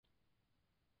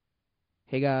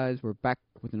Hey guys, we're back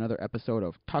with another episode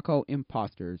of Taco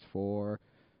Imposters for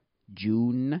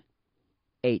June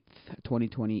 8th,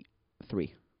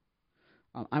 2023.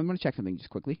 I'm going to check something just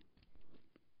quickly.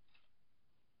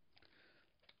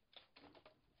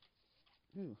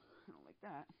 Ooh, I don't like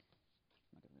that.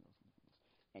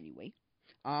 Anyway,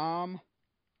 um,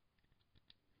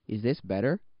 is this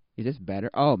better? Is this better?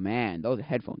 Oh man, those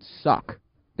headphones suck.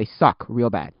 They suck real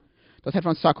bad. Those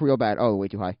headphones suck real bad. Oh, way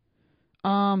too high.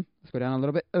 Let's go down a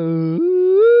little bit.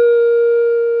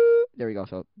 There we go.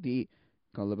 So go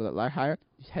a little bit higher.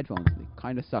 These headphones, they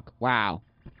kind of suck. Wow.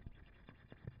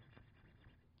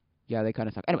 Yeah, they kind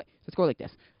of suck. Anyway, let's go like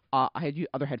this. I had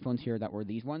other headphones here that were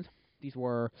these ones. These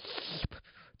are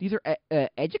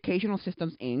Educational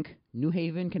Systems Inc., New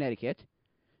Haven, Connecticut.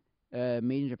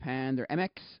 Made in Japan. They're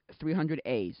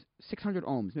MX300As, 600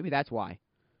 ohms. Maybe that's why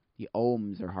the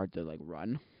ohms are hard to like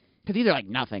run. Because these are like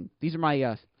nothing. These are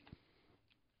my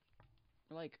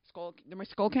they're my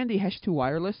Skull Candy Hesh 2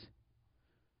 wireless,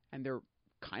 and they're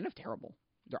kind of terrible.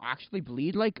 They actually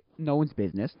bleed like no one's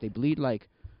business. They bleed like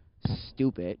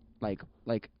stupid, like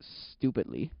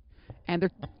stupidly, and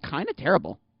they're kind of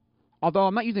terrible. Although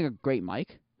I'm not using a great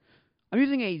mic, I'm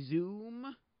using a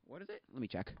Zoom. What is it? Let me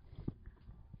check.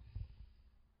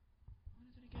 What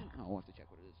is it again? Oh, I'll have to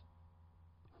check what it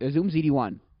is. A Zoom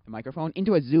ZD1, a microphone,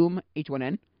 into a Zoom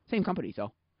H1N, same company.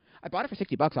 So I bought it for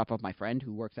 $60 off of my friend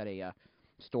who works at a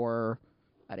store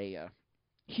at a.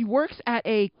 He works at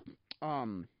a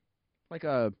like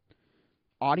a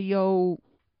audio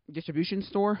distribution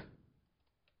store.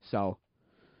 So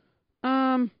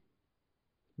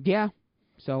yeah.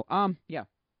 So yeah.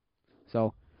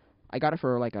 So I got it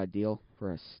for like a deal,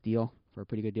 for a steal, for a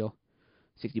pretty good deal.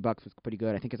 $60 was pretty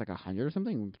good. I think it's like 100 or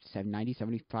something, 790,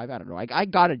 75. I don't know. I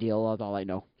got a deal. That's all I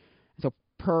know. So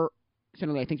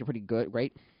personally, I think they're pretty good.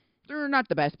 Great. They're not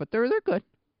the best, but they're good.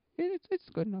 It's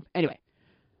good enough. Anyway,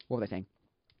 what was I saying?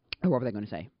 Or what was I going to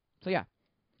say? So yeah.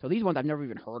 So these ones I've never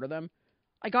even heard of them.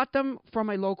 I got them from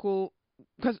my local,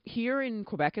 because here in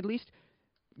Quebec at least,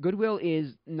 Goodwill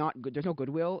is not good. There's no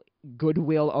Goodwill.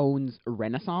 Goodwill owns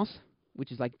Renaissance,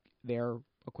 which is like their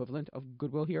equivalent of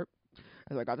Goodwill here.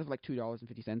 So I got this for like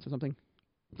 $2.50 or something.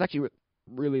 It's actually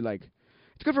really like,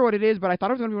 it's good for what it is, but I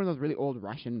thought it was going to be one of those really old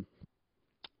Russian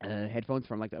headphones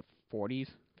from like the 40s,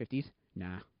 50s.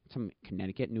 Nah, it's from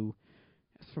Connecticut,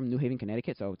 it's from New Haven,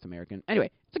 Connecticut, so it's American. Anyway,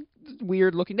 it's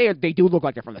weird looking. They do look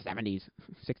like they're from the 70s,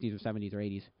 60s or 70s or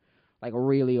 80s. Like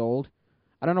really old.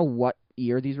 I don't know what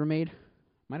year these were made.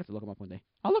 Might have to look them up one day.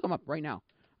 I'll look them up right now.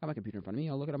 I got my computer in front of me.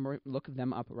 I'll look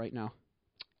them up right now.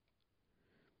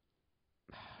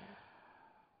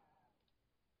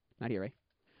 Not here, right?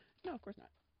 No, of course not.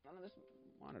 Not on this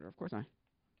monitor. Of course not.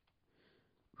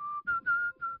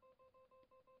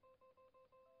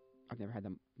 I've never had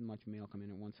that much mail come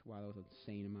in at once. Wow, that was an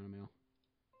insane amount of mail.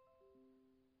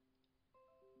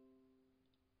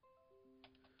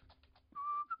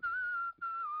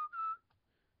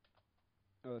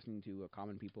 I was listening to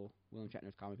Common People, William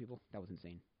Shatner's Common People. That was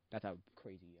insane. That's a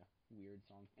crazy, weird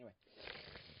song. Anyway,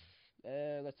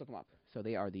 let's look them up. So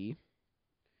they are the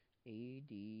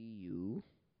ADUCA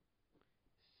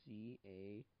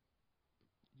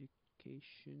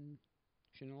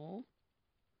Educational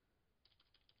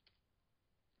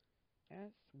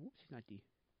not D.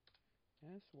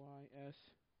 SYS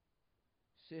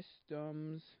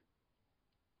Systems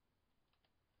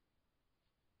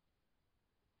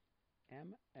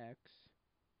MX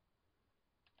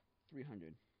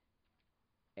 300A.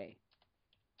 See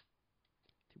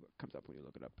what comes up when you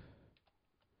look it up.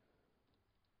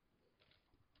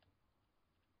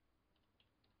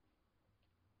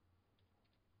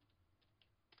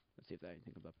 Let's see if that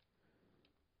anything comes up.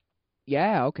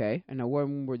 Yeah, okay. And now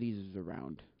when were these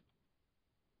around?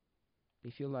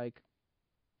 They feel like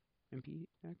MPX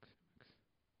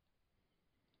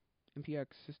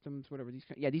systems, whatever. These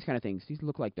kind of things. These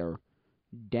look like they're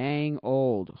dang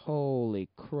old. Holy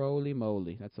crowly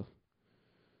moly.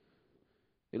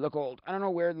 They look old. I don't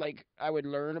know where, like, I would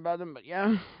learn about them, but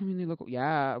yeah. I mean, they look,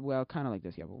 yeah, well, kind of like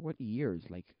this, yeah. But what years?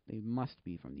 Like, they must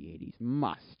be from the 80s.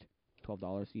 Must.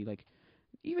 $12. See, like,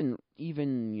 even,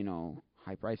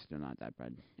 high priced, they're not that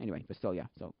bad. Anyway, but still, yeah.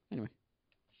 So, anyway.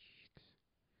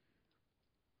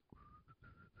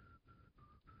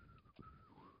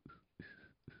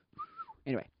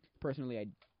 Anyway, personally, I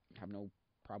have no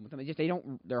problem with them. It's just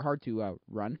they're hard to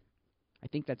run. I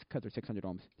think that's because they're 600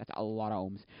 ohms. That's a lot of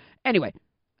ohms. Anyway,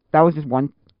 that was just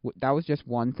one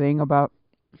thing I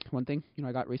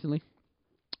got recently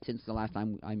since the last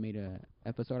time I made a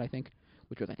episode, I think,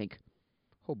 which was,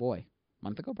 oh boy,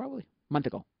 month ago probably. Month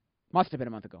ago. Must have been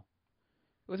a month ago.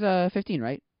 It was 15,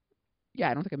 right? Yeah,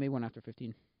 I don't think I made one after 15.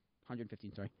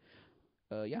 115, sorry.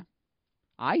 Yeah.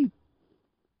 I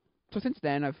So since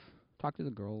then, I've talked to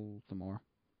the girl some more.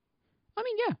 I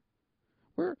mean, yeah,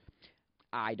 we're.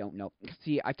 I don't know.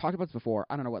 See, I've talked about this before.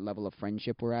 I don't know what level of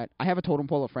friendship we're at. I have a totem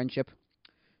pole of friendship.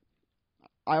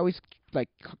 I always like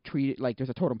treat it like there's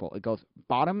a totem pole. It goes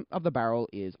bottom of the barrel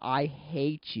is I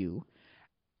hate you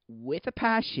with a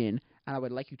passion, and I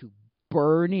would like you to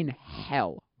burn in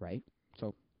hell. Right.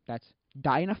 So that's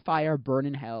die in a fire, burn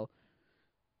in hell.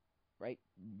 Right.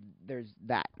 There's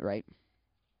that. Right.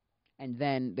 And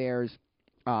then there's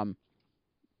um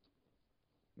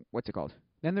what's it called?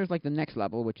 Then there's like the next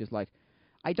level, which is like,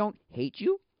 I don't hate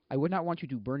you. I would not want you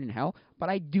to burn in hell, but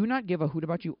I do not give a hoot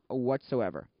about you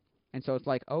whatsoever. And so it's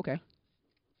like, okay,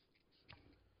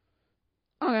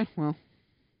 well,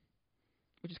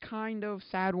 which is kind of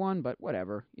sad one, but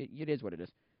whatever. It is what it is.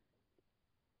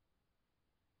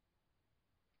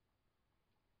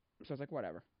 So it's like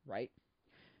whatever, right?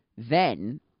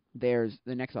 Then there's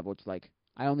the next level, which is like,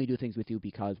 I only do things with you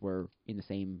because we're in the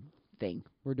same thing.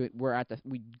 We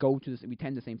go to we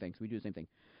tend the same things. We do the same thing.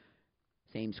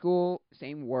 Same school,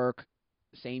 same work,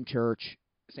 same church,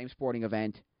 same sporting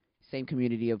event, same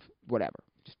community of whatever.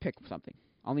 Just pick something.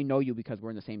 I only know you because we're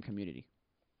in the same community.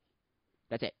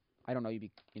 That's it. I don't know you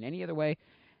in any other way.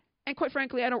 And quite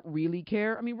frankly, I don't really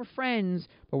care. I mean, we're friends,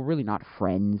 but we're really not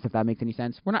friends, if that makes any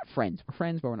sense. We're not friends. We're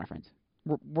friends, but we're not friends.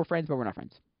 We're friends, but we're not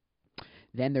friends.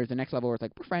 Then there's the next level where it's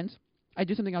like, we're friends. I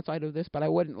do something outside of this, but I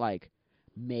wouldn't, like,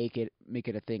 make it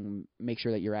a thing, make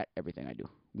sure that you're at everything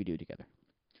we do together.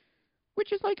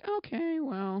 Which is like, okay,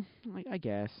 well, I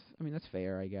guess. I mean, that's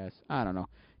fair, I guess. I don't know.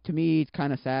 To me, it's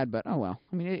kind of sad, but oh well.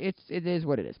 I mean, it is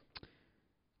what it is.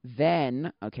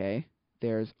 Then, okay,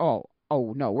 there's no,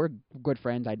 we're good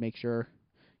friends. I'd make sure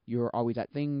you're always at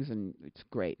things, and it's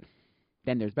great.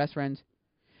 Then there's best friends,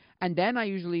 and then I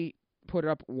usually put it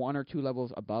up one or two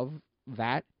levels above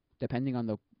that, depending on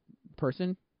the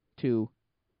person,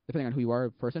 depending on who you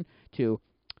are, person, to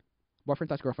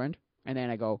boyfriend/girlfriend, and then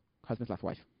I go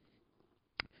husband/wife.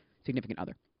 Significant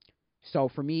other. So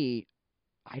for me,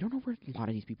 I don't know where a lot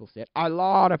of these people sit. A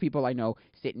lot of people I know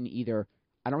sit in either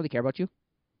I don't really care about you,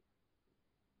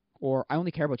 or I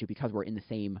only care about you because we're in the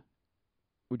same.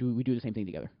 We do the same thing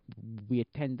together. We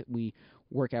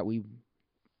work out, we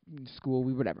school,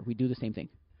 we whatever. We do the same thing.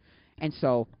 And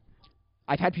so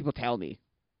I've had people tell me,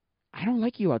 I don't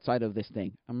like you outside of this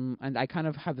thing. And I kind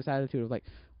of have this attitude of like,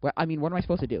 well, I mean, what am I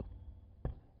supposed to do?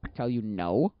 Tell you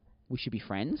no? We should be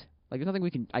friends? Like, there's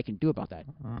nothing I can do about that.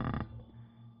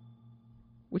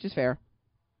 Which is fair.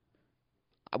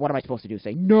 What am I supposed to do?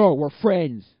 Say, no, we're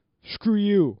friends. Screw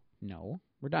you. No,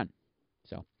 we're done.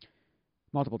 So,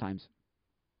 multiple times.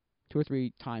 2 or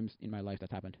 3 times in my life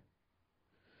that's happened.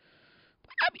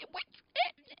 I mean, what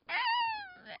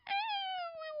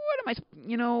am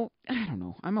I don't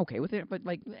know. I'm okay with it, but,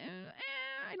 like,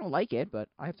 I don't like it, but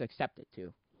I have to accept it,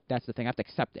 too. That's the thing. I have to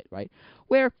accept it, right?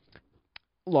 Where,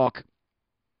 look,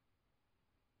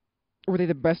 were they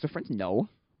the best of friends? No.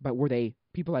 But were they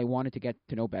people I wanted to get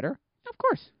to know better? Of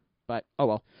course. But, oh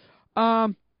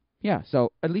well. Yeah,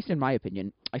 so, at least in my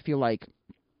opinion, I feel like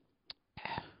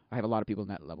I have a lot of people in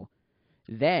that level.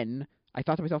 Then, I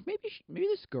thought to myself, maybe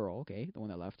this girl, okay, the one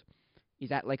that left,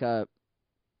 is at, like, a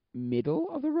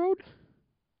middle of the road?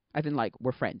 As in, like,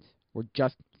 we're friends. We're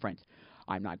just friends.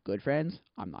 I'm not good friends.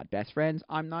 I'm not best friends.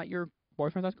 I'm not your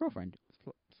boyfriend/girlfriend,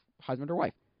 husband or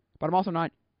wife. But I'm also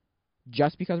not,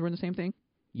 just because we're in the same thing,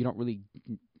 you don't really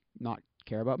not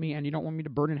care about me, and you don't want me to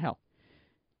burn in hell.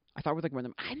 I thought it was like one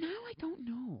of them. I don't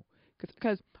know.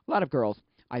 Because a lot of girls,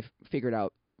 I've figured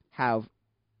out, have,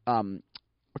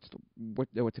 what's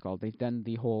it called? They've done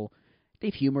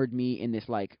they've humored me in this,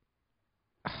 like,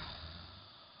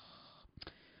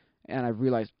 and I've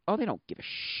realized, they don't give a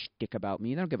shtick about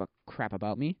me. They don't give a crap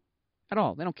about me at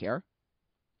all. They don't care.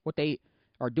 What they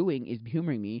are doing is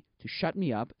humoring me to shut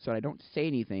me up so that I don't say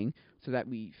anything, so that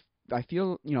I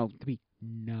feel, to be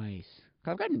nice.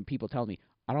 Because I've gotten people tell me,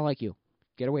 I don't like you.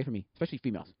 Get away from me. Especially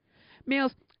females.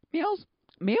 Males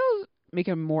make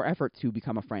a more effort to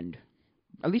become a friend.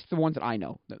 At least the ones that I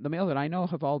know. The males that I know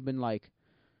have all been like,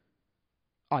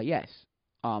 yes.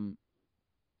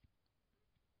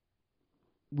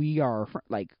 We are,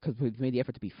 because we've made the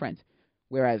effort to be friends.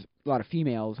 Whereas a lot of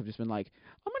females have just been like,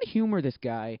 I'm going to humor this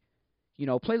guy.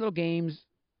 Play little games,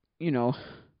 uh,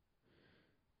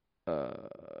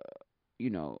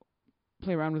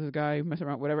 play around with this guy, mess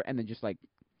around, whatever, and then just, like,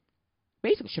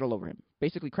 basically shit all over him.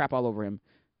 Basically crap all over him.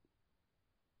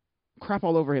 Crap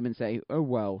all over him and say, oh,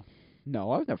 well,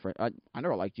 no, I was never, I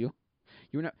never liked you.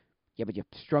 You were not, yeah, but you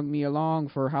strung me along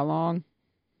for how long?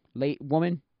 Late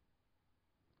woman?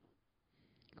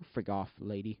 frig off,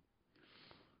 lady.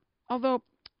 Although,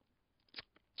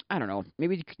 I don't know.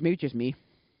 Maybe it's just me.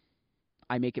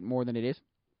 I make it more than it is.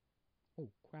 Oh,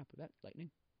 crap. Was that lightning?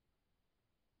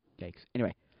 Yikes.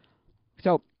 Anyway.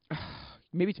 So,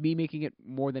 maybe it's me making it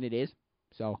more than it is.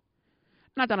 So,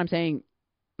 not that I'm saying,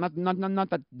 not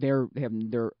that they're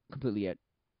completely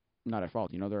not at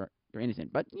fault. They're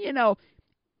innocent. But you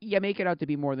make it out to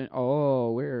be more than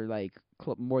we're like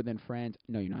more than friends.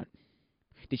 No, you're not.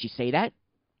 Did she say that?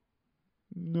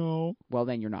 No. Well,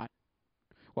 then you're not.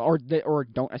 Well, or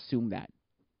don't assume that.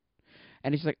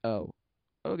 And it's just like, oh,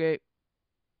 okay.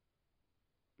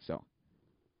 So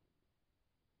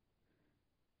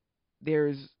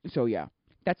yeah.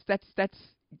 That's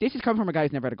this is coming from a guy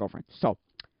who's never had a girlfriend. So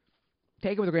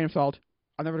take it with a grain of salt.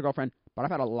 I've never had a girlfriend, but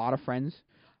I've had a lot of friends.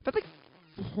 I've had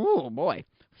oh boy,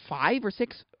 5 or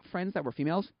 6 friends that were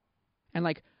females, and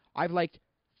like I've liked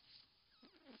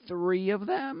 3 of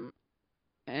them,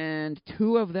 and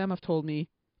 2 of them have told me,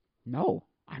 no,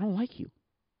 I don't like you.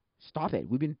 Stop it.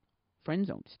 We've been friend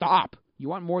zoned. Stop. You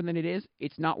want more than it is?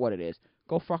 It's not what it is.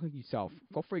 Go fuck yourself.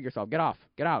 Go frig yourself. Get off.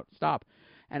 Get out. Stop.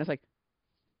 And it's like,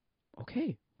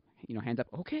 okay. Hands up.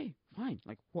 Okay, fine.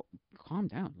 Like, calm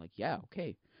down. Like, yeah,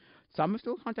 okay. Some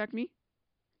still contact me.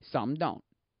 Some don't.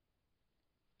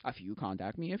 A few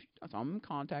contact me. Some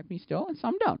contact me still, and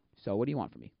some don't. So what do you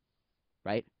want from me?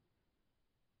 Right?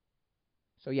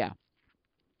 So yeah.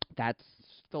 That's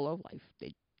the love life.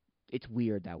 It's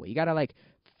weird that way. You gotta, like,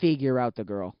 figure out the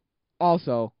girl.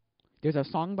 Also, there's a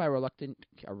song by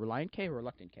Reliant K or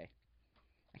Reluctant K.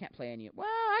 I can't play any. Well,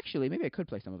 actually, maybe I could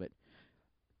play some of it.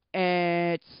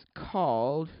 It's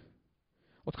called.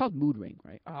 Well, it's called Mood Ring,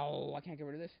 right? Oh, I can't get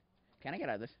rid of this. Can I get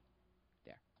out of this?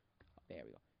 There. Oh, there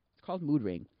we go. It's called Mood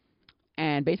Ring,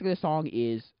 and basically the song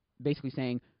is basically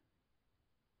saying,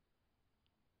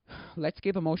 let's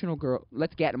get emotional girls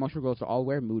to all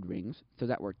wear mood rings so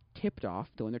that we're tipped off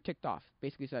to when they're ticked off.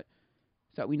 Basically, so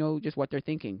that we know just what they're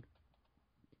thinking.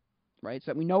 Right?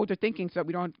 So that we know what they're thinking, so that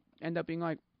we don't end up being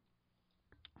like,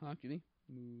 excuse me,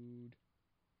 mood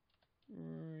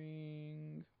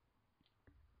ring.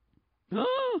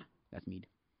 That's mead.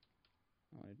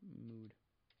 Mood.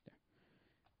 There.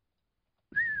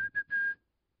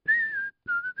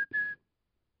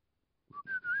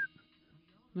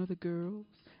 Know the girls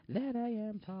that I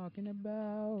am talking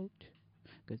about,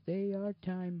 'cause they are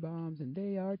time bombs and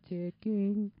they are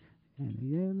ticking, and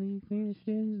the only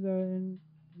questions then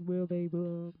will they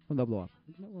blow up? Will they blow up?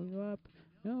 Blow up.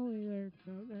 No, they're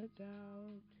that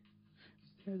doubt.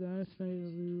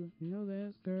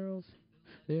 That girls,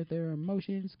 their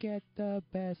emotions get the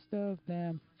best of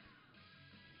them.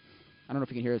 I don't know if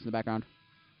you can hear this in the background.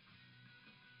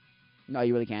 No,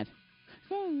 you really can't.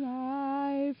 So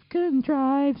I've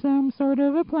contrived some sort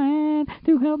of a plan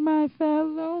to help my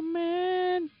fellow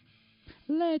man.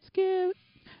 Let's give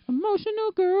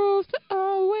emotional girls to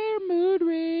all wear mood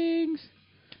rings,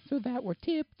 so that we're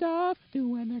tipped off to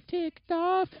when they're ticked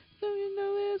off, so you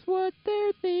know that's what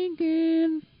they're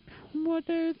thinking.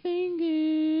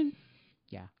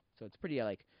 Yeah, so it's pretty,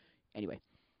 like, anyway,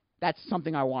 that's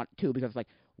something I want, too, because, like,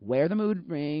 wear the mood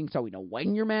ring so we know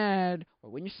when you're mad, or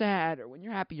when you're sad, or when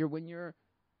you're happy, or when you're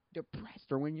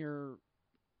depressed, or when you're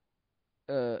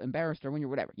embarrassed, or when you're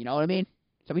whatever, you know what I mean?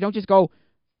 So we don't just go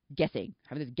guessing,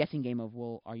 having this guessing game of,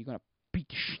 well, are you going to beat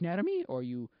the shit out of me, or are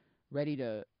you ready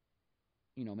to,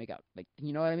 make out? Like,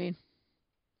 you know what I mean?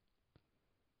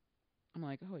 I'm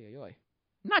like, oh, yeah. I'm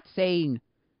not saying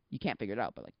you can't figure it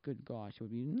out, but, like, good gosh, it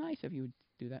would be nice if you would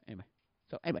do that. Anyway.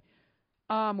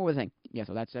 What was I saying? Yeah,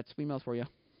 so that's females for you.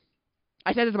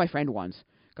 I said it to my friend once.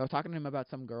 I was talking to him about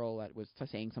some girl that was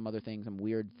saying some other thing, some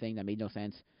weird thing that made no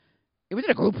sense. It was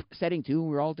in a group setting, too, and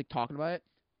we were all, like, talking about it.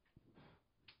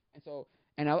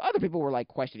 And other people were, like,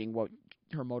 questioning what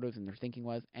her motives and their thinking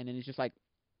was, and then it's just like,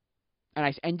 and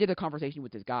I ended a conversation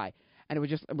with this guy, and it was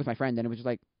just with my friend, and it was just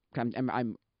like,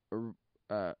 I'm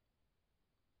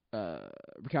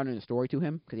recounting the story to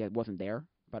him because he wasn't there,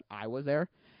 but I was there,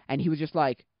 and he was just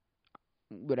like,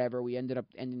 whatever. We ended up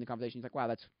ending the conversation. He's like, wow,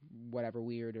 that's whatever,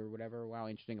 weird or whatever. Wow,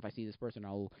 interesting. If I see this person,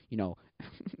 I'll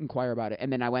inquire about it.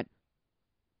 And then I went,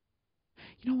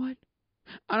 you know what?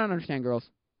 I don't understand girls.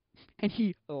 And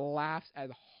he laughs as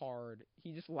hard.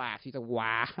 He just laughs. He's like,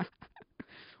 wow.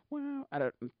 Wow. I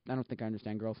don't think I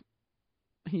understand girls.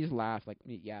 He just laughs like,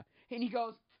 yeah. And he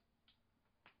goes,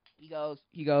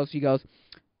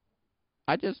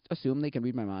 I just assume they can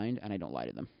read my mind, and I don't lie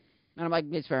to them. And I'm like,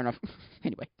 it's fair enough.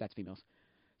 Anyway, that's females.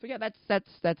 So yeah, that's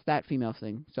that female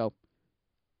thing. So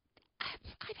I've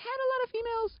had a lot of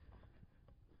females.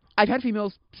 I've had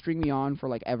females string me on for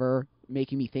like ever,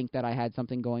 making me think that I had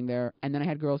something going there. And then I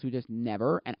had girls who just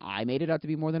never, and I made it out to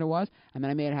be more than it was. And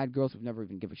then I may have had girls who never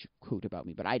even give a hoot about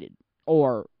me, but I did.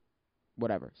 Or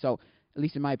whatever. So, at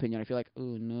least in my opinion, I feel like,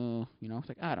 oh, no. It's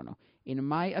like, I don't know. In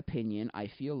my opinion, I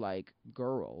feel like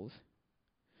girls...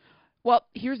 Well,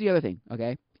 here's the other thing,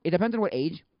 okay? It depends on what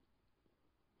age.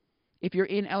 If you're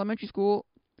in elementary school,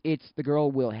 it's the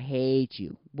girl will hate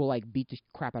you. Will, like, beat the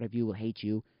crap out of you, will hate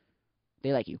you.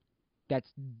 They like you. That's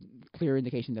clear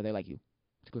indication that they like you.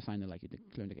 It's a good sign they like you.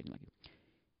 Clear indication they like you.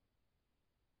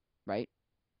 Right?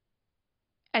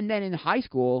 And then in high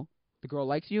school, the girl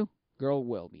likes you. Girl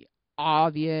will be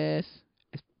obvious.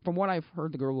 From what I've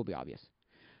heard, the girl will be obvious.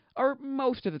 Or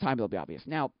most of the time, it'll be obvious.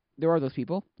 Now, there are those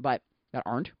people, but that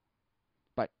aren't.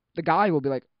 But the guy will be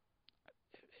like,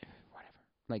 whatever.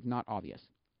 Like, not obvious.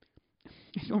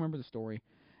 I still remember the story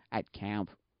at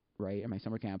camp, right? At my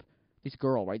summer camp. This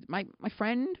girl, right? My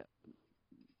friend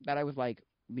that I was, like,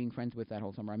 being friends with that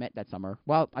whole summer. I met that summer.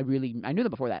 Well, I knew them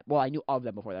before that. Well, I knew of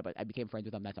them before that, but I became friends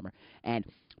with them that summer. And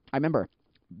I remember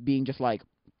being just like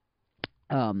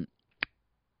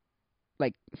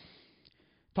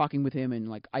talking with him, and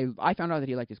like I found out that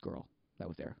he liked this girl that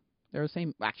was there. They're the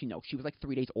same. Actually, no, she was like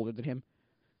 3 days older than him.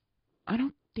 I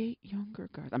don't date younger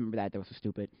guys. I remember that. That was so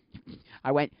stupid.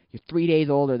 I went, you're 3 days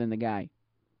older than the guy.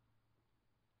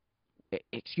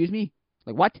 Excuse me?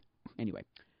 Like what? Anyway,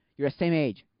 you're the same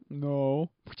age. No,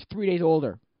 but you're 3 days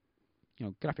older.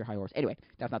 Get off your high horse. Anyway,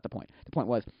 that's not the point. The point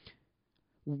was,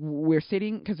 we're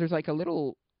sitting because there's like a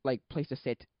little like place to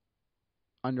sit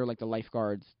under like the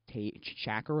lifeguard's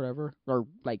shack or whatever, or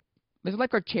like there's a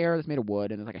lifeguard chair that's made of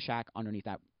wood, and there's like a shack underneath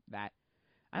that.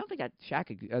 I don't think that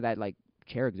shack or that like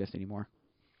chair exists anymore.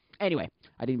 Anyway,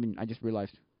 I just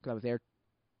realized because I was there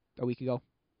a week ago,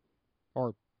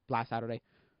 or last Saturday,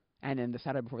 and then the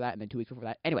Saturday before that, and then 2 weeks before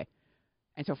that. Anyway,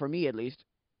 and so for me at least.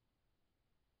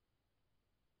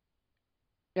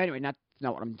 Anyway, not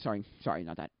what I'm sorry,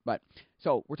 not that. But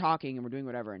so we're talking and we're doing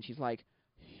whatever, and she's like,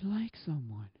 "You like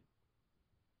someone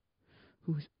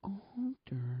who's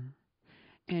older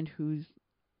and who's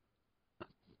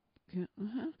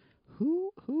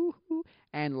who?"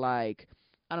 And like,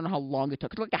 I don't know how long it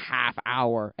took. It's like a half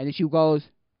hour, and then she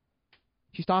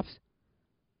stops,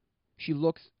 she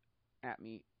looks at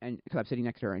me, and because I'm sitting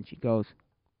next to her, and she goes,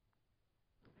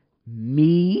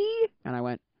 "Me?" And I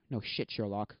went, "No shit,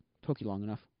 Sherlock. Took you long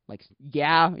enough." Like,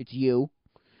 yeah, it's you.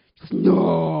 She goes,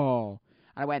 "No."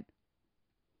 And I went,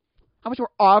 "How much more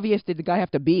obvious did the guy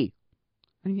have to be?"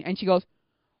 And she goes,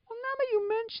 "Well, now that you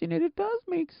mention it, it does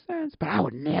make sense. But I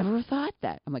would never have thought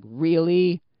that." I'm like,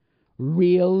 really?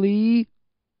 Really?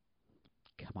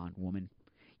 Come on, woman.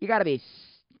 You gotta be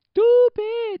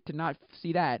stupid to not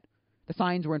see that. The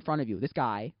signs were in front of you. This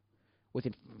guy was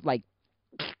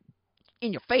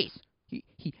in your face.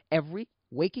 He every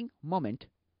waking moment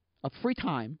of free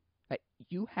time that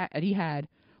he had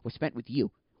was spent with you.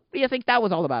 What do you think that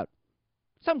was all about?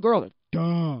 Some girls are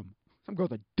dumb.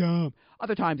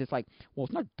 Other times it's like, well,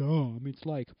 it's not dumb. It's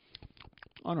like,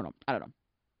 I don't know.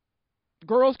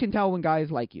 Girls can tell when guys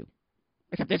like you.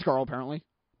 Except this girl, apparently.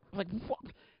 I was like, what?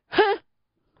 Huh?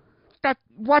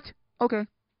 What? Okay.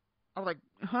 I was like,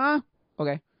 huh?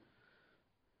 Okay.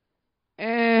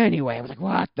 Anyway, I was like,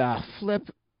 what the flip?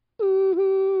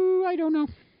 Ooh, I don't know.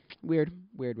 Weird.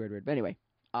 But anyway,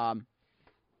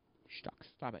 shucks.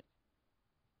 Stop it.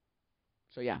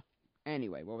 So yeah.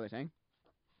 Anyway, what was I saying?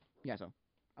 Yeah, so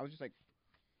I was just like,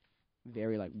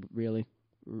 very like, really?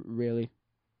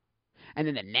 And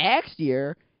then the next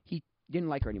year, he didn't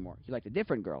like her anymore. He liked a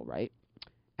different girl, right?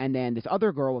 And then this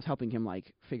other girl was helping him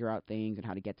like figure out things and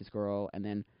how to get this girl. And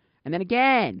then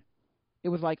again, it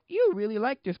was like, you really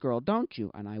like this girl, don't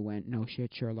you? And I went, no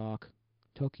shit, Sherlock.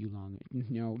 Took you long.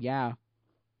 No, yeah.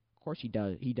 Of course he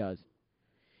does.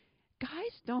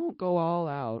 Guys don't go all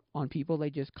out on people they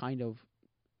just kind of,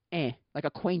 like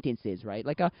acquaintances, right?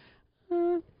 Like a,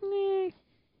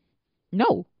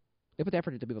 No. They put the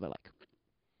effort into people they like.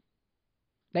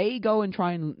 They go and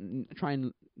try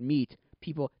and meet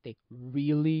people they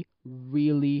really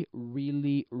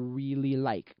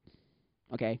like.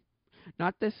 Okay?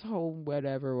 Not this whole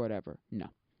whatever. No.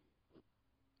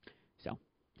 So,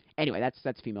 anyway,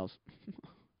 that's females.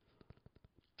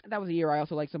 That was a year I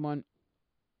also liked someone,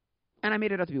 and I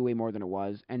made it out to be way more than it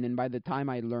was. And then by the time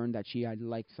I learned that she had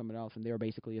liked someone else, and they were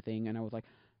basically a thing, and I was like,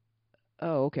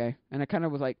 oh, okay. And I kind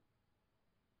of was like,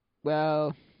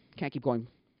 well, can't keep going.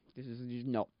 This is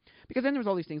no. Because then there was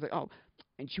all these things like, oh,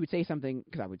 and she would say something,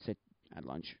 because I would sit at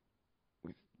lunch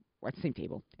at the same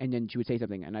table, and then she would say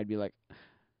something, and I'd be like,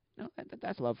 no,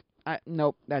 that's love.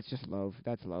 Nope, that's just love.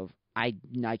 That's love. I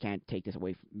can't take this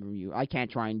away from you. I can't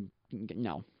try and,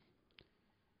 no.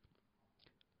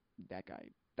 that guy.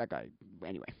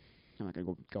 Anyway, I'm not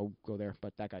gonna go there,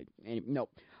 but that guy. No.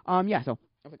 Yeah. So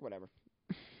I was like, whatever.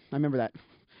 I remember that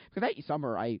because that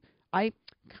summer I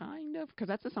kind of because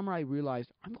that's the summer I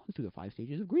realized I'm going through the 5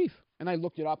 stages of grief, and I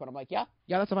looked it up, and I'm like, yeah,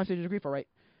 that's the 5 stages of grief, all right.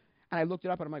 And I looked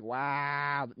it up, and I'm like,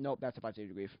 wow, nope, that's the 5 stages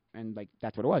of grief, and like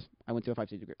that's what it was. I went through the 5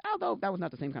 stages of grief, although that was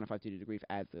not the same kind of 5 stages of grief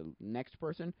as the next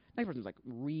person. Next person's like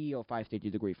real 5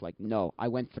 stages of grief. Like, no, I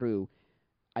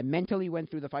mentally went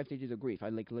through the 5 stages of grief. I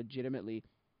like legitimately,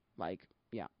 like,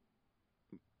 yeah,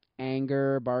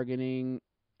 anger, bargaining.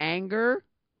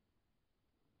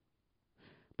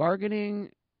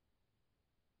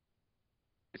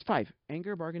 It's 5.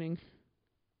 Anger, bargaining,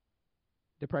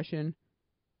 depression,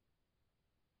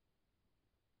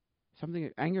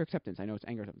 anger, acceptance. I know it's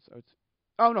anger, acceptance. So it's,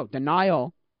 oh no,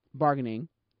 denial, bargaining,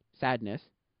 sadness,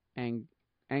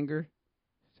 anger,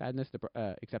 sadness,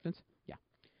 acceptance. Yeah,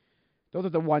 those are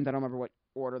the ones. I don't remember what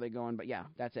order they go in, but yeah,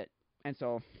 that's it. And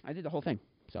so I did the whole thing.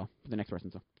 So for the next person.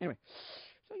 So anyway,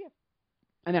 so yeah,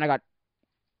 and then I got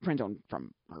friend zone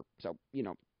from her. So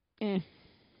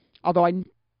although I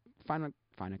find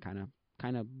it kind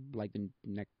of like the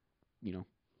next,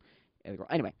 other girl.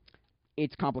 Anyway,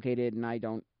 it's complicated, and I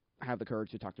don't have the courage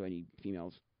to talk to any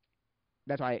females.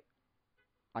 That's why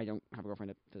I don't have a girlfriend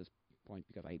at this point,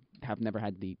 because I have never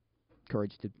had the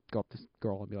courage to go up to this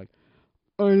girl and be like,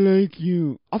 I like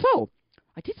you. Although,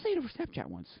 I did say it over Snapchat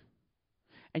once.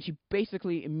 And she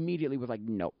basically immediately was like,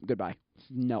 no, goodbye.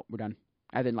 No, we're done.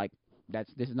 As in, like,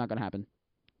 this is not going to happen.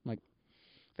 I'm like,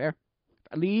 fair.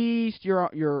 At least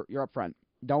you're up front.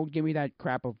 Don't give me that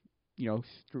crap of,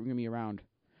 screwing me around.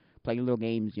 Playing little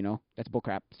games, That's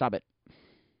bullcrap. Stop it.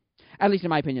 At least in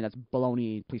my opinion, that's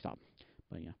baloney. Please stop.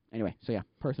 But yeah. Anyway, so yeah,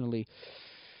 personally,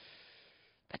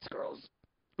 that's girls.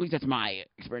 At least that's my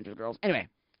experience with girls. Anyway,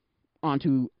 on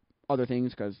to other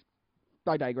things, because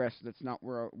I digress. That's not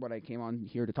what I came on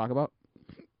here to talk about.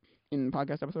 In the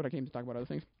podcast episode, I came to talk about other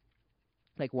things.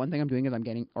 Like, one thing I'm doing is I'm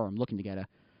looking to get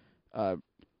a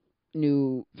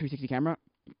new 360 camera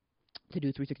to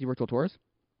do 360 virtual tours.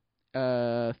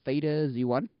 Theta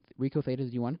Z1, Ricoh Theta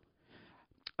Z1.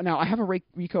 Now, I have a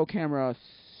Ricoh camera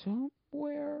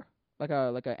somewhere, like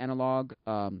a analog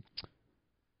film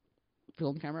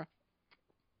camera,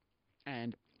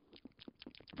 and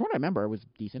from what I remember, it was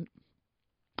decent.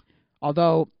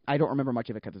 Although I don't remember much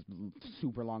of it because it's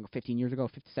super long. 15 years ago,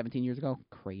 17 years ago,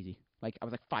 crazy. Like, I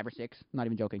was like 5 or 6, not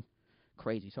even joking,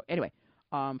 crazy. So anyway,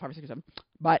 5 or 6 or 7.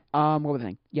 But what was the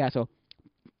thing? Yeah, but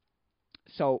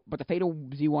the Theta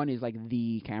Z1 is like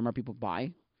the camera people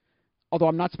buy. Although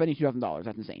I'm not spending $2,000,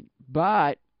 that's insane.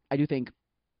 But I do think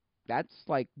that's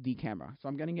like the camera. So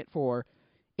I'm getting it for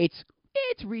it's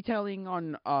retailing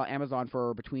on Amazon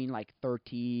for between like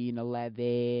 $13,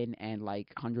 $11, and like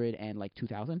 $100 and like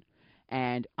 $2,000.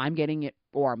 And I'm getting it,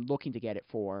 or I'm looking to get it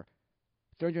for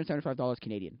 $375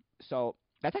 Canadian. So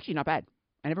that's actually not bad.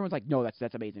 And everyone's like, no, that's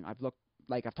amazing. I've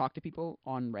talked to people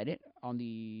on Reddit, on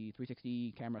the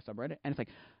 360 camera subreddit, and it's like,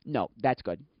 no, that's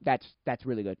good. That's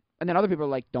really good. And then other people are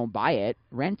like, don't buy it,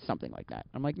 rent something like that.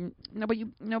 I'm like, no, but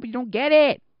you don't get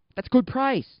it. That's a good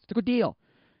price. It's a good deal.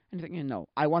 And he's like, no,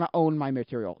 I want to own my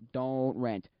material. Don't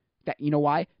rent. That, you know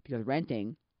why? Because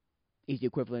renting is the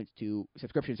equivalent to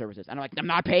subscription services. And I'm like, I'm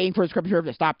not paying for a subscription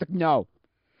service. Stop. No.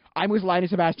 I'm with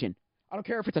Linus Sebastian. I don't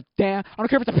care if it's I don't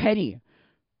care if it's a penny.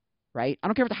 Right? I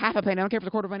don't care if it's a half a penny. I don't care if it's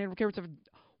a quarter of a penny. I don't care if it's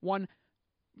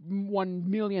one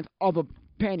millionth of a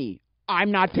penny.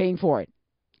 I'm not paying for it.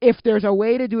 If there's a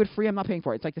way to do it free, I'm not paying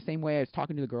for it. It's like the same way I was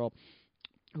talking to the girl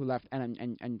who left,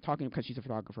 and talking because she's a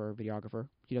photographer, videographer.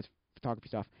 She does photography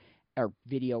stuff, or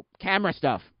video camera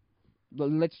stuff.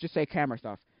 Let's just say camera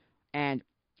stuff. And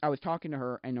I was talking to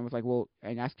her, and I was like, well,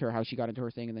 and asked her how she got into her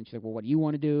thing, and then she's like, well, what do you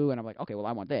want to do? And I'm like, okay, well,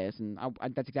 I want this, and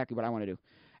that's exactly what I want to do.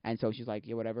 And so she's like,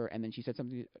 yeah, whatever. And then she said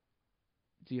something to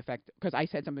the effect, because I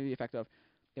said something to the effect of,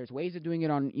 there's ways of doing it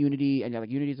on Unity, and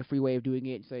like, Unity is a free way of doing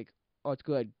it. It's like, oh, it's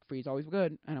good. Free is always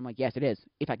good. And I'm like, yes, it is,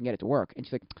 if I can get it to work. And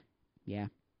she's like, yeah.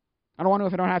 I don't want to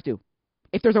if I don't have to.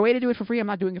 If there's a way to do it for free, I'm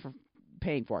not doing it for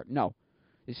paying for it. No.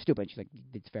 It's stupid. She's like,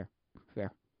 it's fair.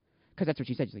 Fair. Because that's what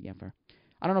she said. She's like, yeah, fair.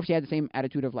 I don't know if she had the same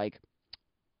attitude of, like,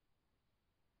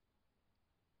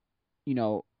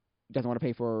 doesn't want to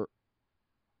pay for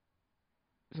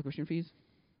subscription fees.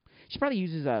 She probably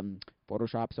uses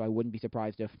Photoshop, so I wouldn't be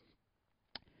surprised if...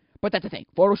 But that's the thing.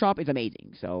 Photoshop is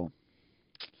amazing, so...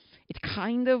 It's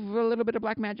kind of a little bit of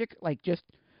black magic. Like, just...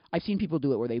 I've seen people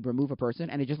do it where they remove a person,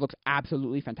 and it just looks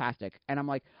absolutely fantastic. And I'm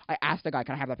like... I asked the guy,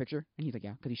 can I have that picture? And he's like,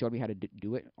 yeah, because he showed me how to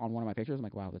do it on one of my pictures. I'm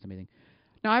like, wow, that's amazing.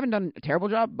 Now, I haven't done a terrible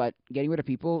job, but getting rid of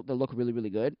people that look really, really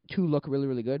good, to look really,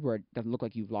 really good, where it doesn't look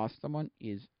like you've lost someone,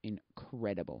 is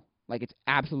incredible. Like, it's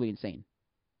absolutely insane.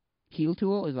 Heal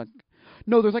tool is like,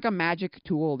 no, there's like a magic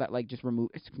tool that like just remove.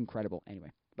 It's incredible.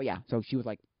 Anyway, but yeah, so she was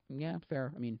like, yeah,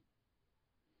 fair. I mean,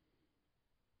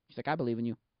 she's like, I believe in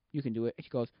you. You can do it. And she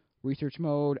goes, research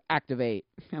mode, activate.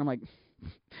 And I'm like,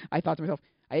 I thought to myself,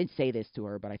 I didn't say this to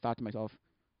her, but I thought to myself,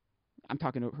 I'm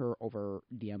talking to her over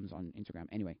DMs on Instagram.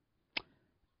 Anyway,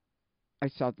 I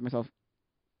thought to myself,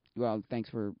 well, thanks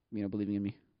for believing in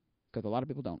me, because a lot of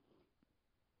people don't.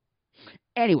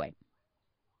 Anyway,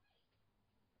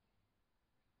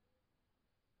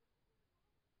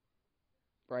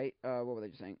 right? What were they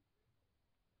just saying?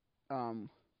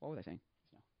 What was I saying?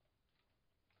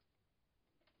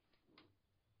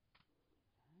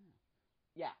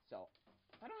 Yeah, so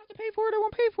if I don't have to pay for it, I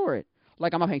won't pay for it.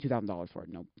 Like, I'm not paying $2,000 for it.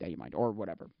 No, yeah, you mind, or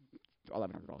whatever.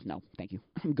 $1,100. No, thank you.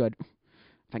 I'm good. If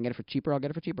I can get it for cheaper, I'll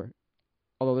get it for cheaper.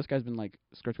 Although this guy's been like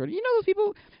skirt. You know those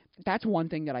people. That's one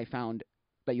thing that I found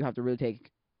that you have to really take.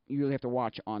 You really have to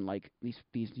watch on like these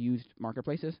used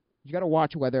marketplaces. You got to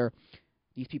watch whether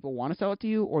these people want to sell it to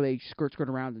you or they skirt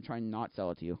around and try and not sell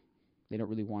it to you. They don't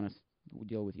really want to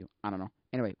deal with you. I don't know.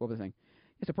 Anyway, what was the thing?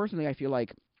 Yeah, so personally, I feel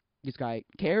like this guy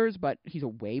cares, but he's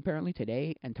away apparently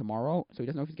today and tomorrow, so he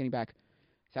doesn't know if he's getting back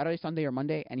Saturday, Sunday, or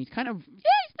Monday. And he's kind of he's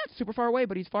not super far away,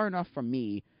 but he's far enough from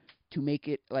me to make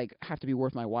it like have to be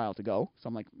worth my while to go. So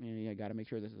I'm like, I got to make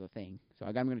sure this is a thing. So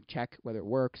I'm going to check whether it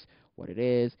works, what it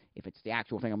is, if it's the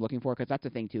actual thing I'm looking for, because that's the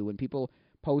thing too. When people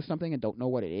post something and don't know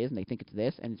what it is, and they think it's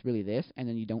this, and it's really this, and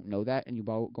then you don't know that, and you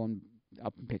go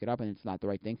up and pick it up, and it's not the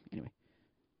right thing. Anyway,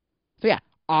 so yeah,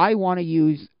 I want to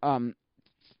use 2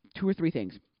 or 3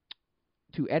 things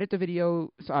to edit the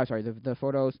video. The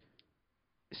photos,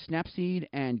 Snapseed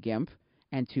and GIMP,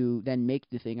 and to then make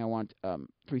the thing I want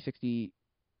 360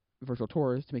 virtual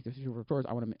tours. To make the virtual tours,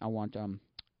 I want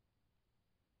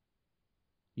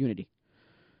Unity.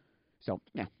 So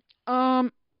yeah.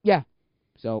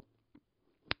 So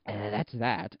that's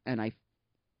that, and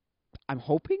I'm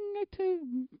hoping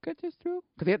to get this through,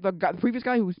 because the previous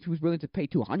guy who was willing to pay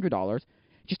 $200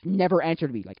 just never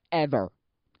answered me, like ever,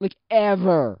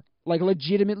 like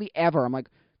legitimately ever. I'm like,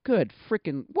 good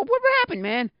freaking what happened,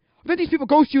 man? Then these people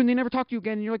ghost you and they never talk to you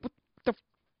again, and you're like, what the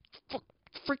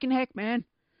freaking heck, man?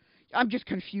 I'm just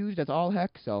confused as all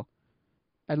heck. So,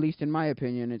 at least in my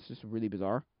opinion, it's just really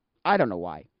bizarre. I don't know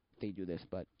why they do this,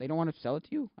 but they don't want to sell it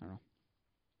to you. I don't know.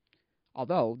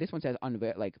 Although this one says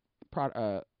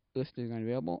listing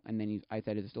unavailable, and then I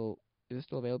said, is it still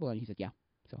available? And he said, yeah.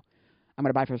 So I'm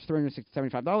gonna buy it for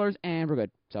 $375, and we're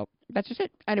good. So that's just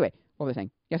it. Anyway, what was I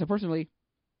saying? Yeah. So personally,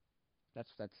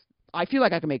 that's. I feel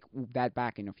like I can make that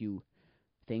back in a few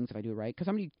things if I do it right. Because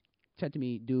somebody said to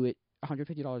me, do it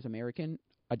 $150 American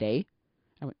a day.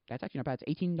 I went, that's actually not bad.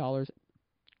 It's $18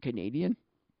 Canadian.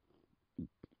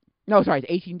 No, sorry,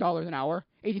 it's $18 an hour,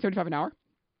 $18.35 an hour,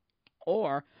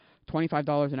 or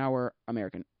 $25 an hour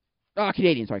American.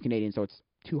 Canadian. Sorry, Canadian. So it's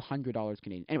 $200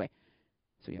 Canadian. Anyway,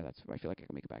 so yeah, that's. I feel like I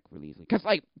can make it back really easily, because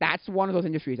like that's one of those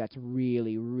industries that's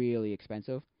really, really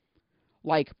expensive.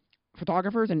 Like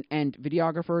photographers and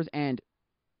videographers and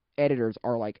editors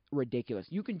are like ridiculous.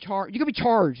 You can be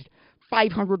charged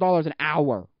 $500 an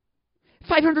hour.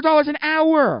 $500 an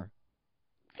hour.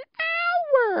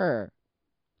 An hour.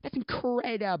 That's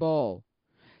incredible.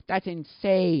 That's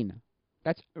insane.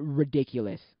 That's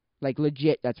ridiculous. Like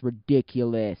legit, that's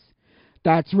ridiculous.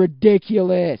 That's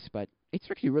ridiculous. But it's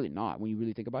actually really not when you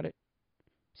really think about it.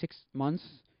 6 months,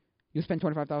 you spend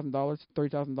 $25,000,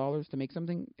 $30,000 to make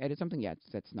something, edit something. Yeah,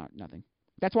 that's not nothing.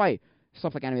 That's why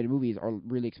stuff like animated movies are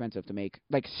really expensive to make,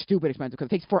 like stupid expensive, because it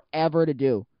takes forever to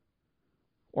do.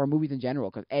 Or movies in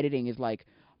general, because editing is like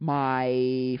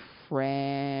my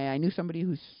friend. I knew somebody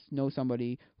who knows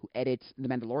somebody who edits The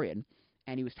Mandalorian,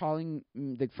 and he was telling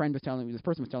this person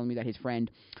was telling me that his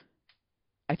friend,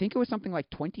 I think it was something like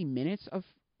 20 minutes of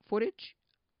footage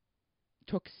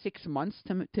took 6 months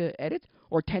to edit,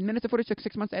 or 10 minutes of footage took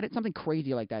 6 months to edit. Something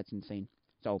crazy like that. It's insane.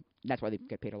 So that's why they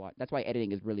get paid a lot. That's why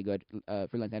editing is really good,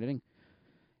 freelance editing.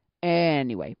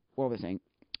 Anyway, what was I saying?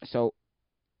 So,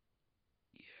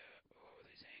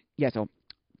 yeah, so,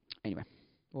 anyway,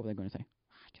 what was I going to say?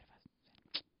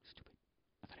 Stupid.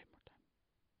 I thought I had more time.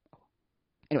 Oh.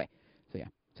 Anyway, so yeah.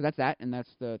 So that's that, and that's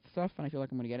the stuff, and I feel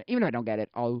like I'm going to get it. Even if I don't get it,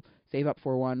 I'll save up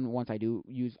for one once I do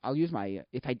I'll use my,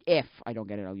 if I don't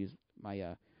get it, I'll use my,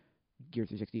 Gear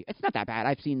 360. It's not that bad.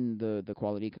 I've seen the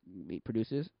quality it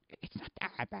produces. It's not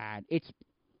that bad. It's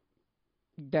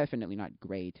definitely not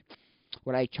great.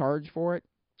 Would I charge for it?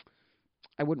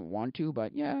 I wouldn't want to,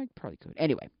 but yeah, I probably could.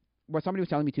 Anyway, what somebody was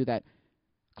telling me too, that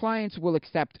clients will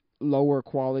accept lower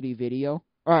quality video.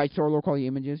 Alright, so lower quality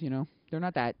images, They're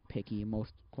not that picky,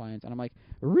 most clients. And I'm like,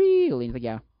 really? And he's like,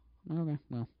 yeah. Okay,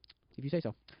 well. if you say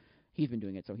so. He's been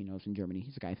doing it, so he knows in Germany.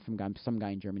 He's a guy, some guy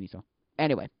in Germany. So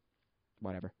anyway,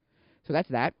 whatever. So that's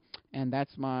that, and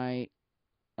that's my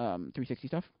 360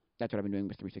 stuff. That's what I've been doing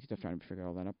with 360 stuff, trying to figure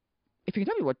all that out. If you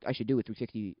can tell me what I should do with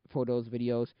 360 photos,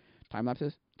 videos, time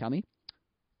lapses, tell me,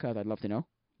 because I'd love to know.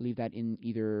 Leave that in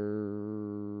either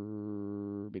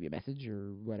maybe a message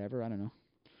or whatever. I don't know,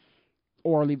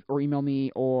 or email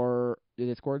me or the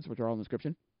Discords, which are all in the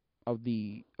description of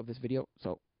this video.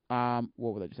 So what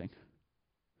was I just saying?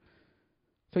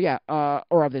 So yeah,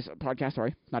 or of this podcast.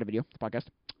 Sorry, not a video, it's a podcast.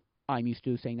 I'm used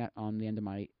to saying that on the end of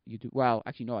my YouTube. Well,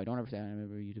 actually, no, I don't ever say that on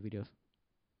my YouTube videos.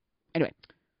 Anyway,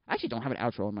 I actually don't have an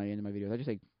outro on my end of my videos. I just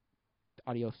say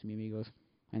adios, mi amigos,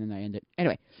 and then I end it.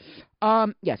 Anyway,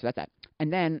 yeah, so that's that.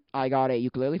 And then I got a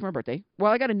ukulele for my birthday.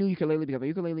 Well, I got a new ukulele because my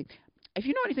ukulele. If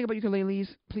you know anything about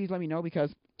ukuleles, please let me know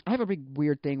because I have a big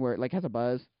weird thing where it like has a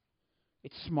buzz.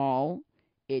 It's small.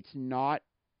 It's not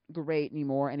great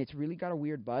anymore, and it's really got a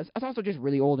weird buzz. It's also just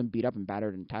really old and beat up and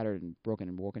battered and tattered and broken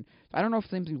and woken. So I don't know if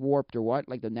something's warped or what,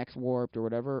 like the neck's warped or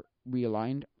whatever,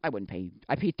 realigned. I paid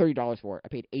 $30 for it. I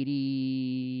paid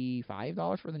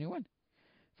 $85 for the new one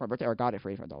for my birthday, or got it for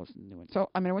 $85 for the new one. So,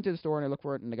 I mean, I went to the store and I looked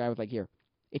for it, and the guy was like, here,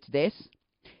 it's this.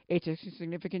 It's a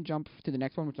significant jump to the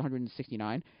next one, which is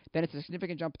 169. Then it's a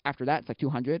significant jump after that, it's like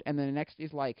 200, and then the next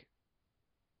is like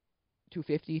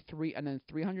 250, and then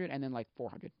 300, and then like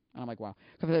 400. And I'm like, wow.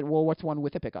 Because I said, well, what's one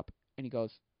with a pickup? And he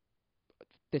goes,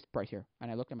 this price here. And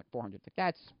I looked, I'm like, 400. Like,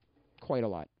 that's quite a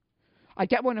lot. I'd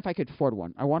get one if I could afford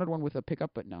one. I wanted one with a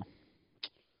pickup, but no.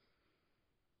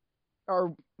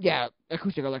 Or, yeah,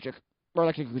 acoustic, electric. Or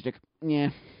electric, acoustic. Yeah.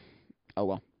 Oh,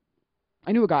 well.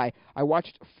 I knew a guy. I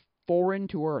watched Foreign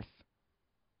to Earth.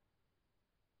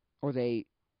 It was a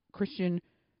Christian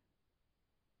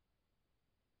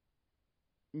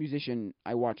musician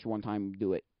I watched one time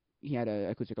do it. He had a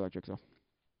acoustic electric, so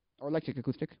or electric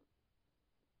acoustic.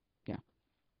 Yeah,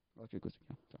 electric acoustic.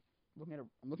 Yeah. So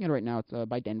I'm looking at it right now. It's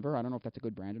by Denver. I don't know if that's a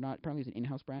good brand or not. Apparently, it's an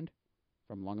in-house brand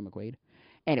from Long and McQuaid.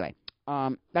 Anyway,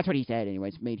 that's what he said.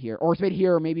 Anyways, made here, or it's made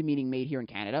here, or maybe meaning made here in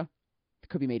Canada. It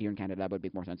could be made here in Canada. That would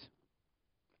make more sense.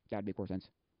 That'd make more sense.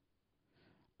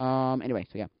 Anyway,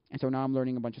 so yeah, and so now I'm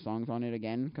learning a bunch of songs on it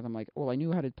again because I'm like, well, I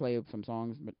knew how to play some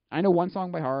songs, but I know one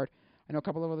song by heart. I know a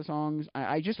couple of other songs.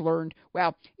 I just learned.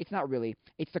 Well, it's not really.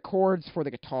 It's the chords for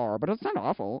the guitar, but it's not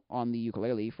awful on the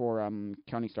ukulele for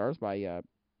Counting Stars by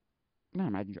not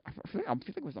Imagine. I feel like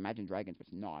it was Imagine Dragons, but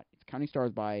it's not. It's Counting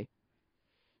Stars by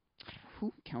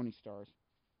who? Counting Stars.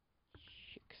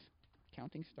 Shicks.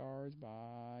 Counting Stars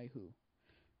by who?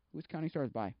 Who's Counting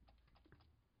Stars by?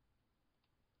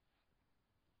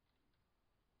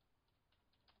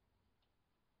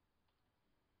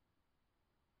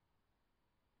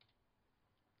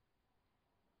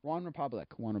 One Republic.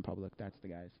 That's the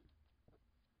guys.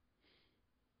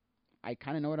 I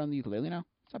kind of know it on the ukulele now.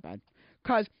 It's not bad.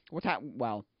 Cause what's happened?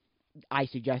 Well, I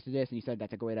suggested this, and he said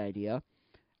that's a great idea.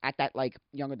 At that like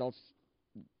young adults,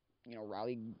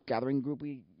 rally gathering group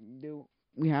we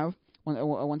have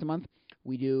once a month.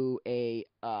 We do a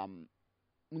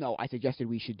No, I suggested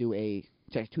we should do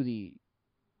to the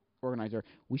organizer.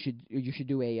 You should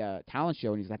do a talent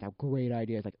show, and he's like, that's a great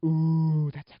idea. It's like, ooh,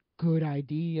 that's a good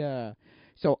idea.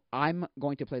 So I'm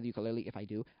going to play the ukulele if I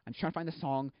do. I'm trying to find the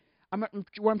song.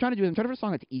 What I'm trying to do is I'm trying to find a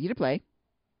song that's easy to play,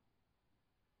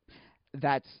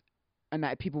 that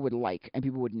people would like and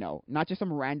people would know, not just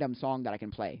some random song that I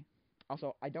can play.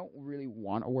 Also, I don't really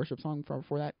want a worship song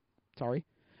for that. Sorry,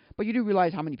 but you do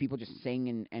realize how many people just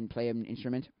sing and play an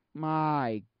instrument.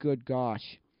 My good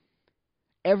gosh,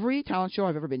 every talent show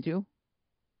I've ever been to,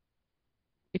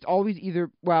 it's always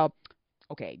either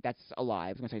okay, that's a lie.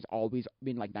 I was gonna say it's always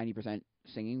been like 90%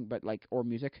 singing, but or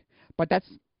music, but that's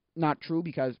not true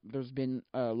because there's been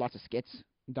lots of skits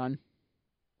done,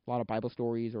 a lot of Bible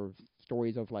stories or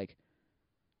stories of like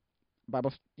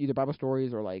either Bible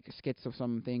stories or like skits of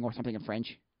something or something in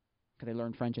French because they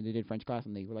learned French and they did French class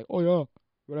and they were like, oh yeah,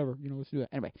 whatever, let's do that.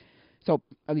 Anyway, so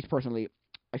at least personally,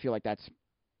 I feel like that's.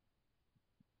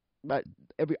 But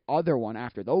every other one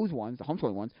after those ones, the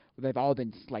homeschooling ones, they've all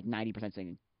been like 90%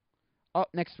 singing.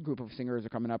 Next group of singers are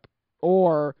coming up,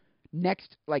 or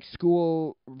next like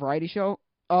school variety show.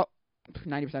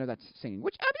 90% of that's singing,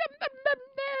 which is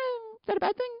that a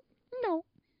bad thing? No,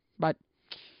 but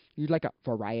you'd like a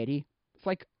variety.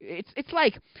 It's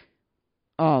like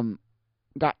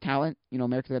Got Talent.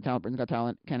 America's Got Talent, Britain's Got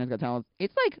Talent, Canada's Got Talent.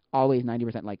 It's like always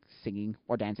 90% like singing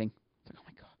or dancing. It's like, oh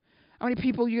my god, how many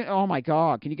people you? Oh my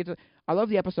god, can you get to? I love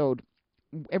the episode.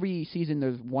 Every season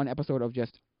there's one episode of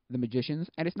just the magicians,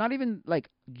 and it's not even like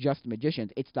just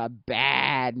magicians. It's the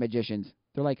bad magicians.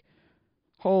 They're like,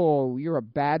 oh, you're a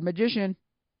bad magician.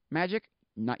 Magic?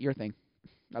 Not your thing.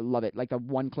 I love it. Like the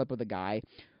one clip of the guy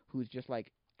who's just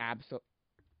like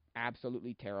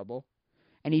absolutely terrible,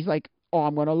 and he's like, "Oh,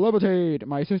 I'm gonna levitate.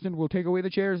 My assistant will take away the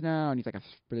chairs now." And he's like a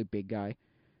really big guy.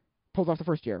 Pulls off the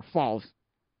first chair, falls,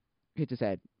 hits his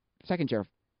head. Second chair,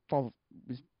 falls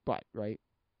his butt. Right?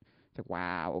 It's like,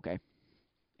 wow, okay.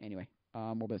 Anyway,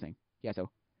 what was I saying? Yeah, so.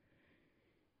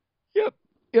 Yep.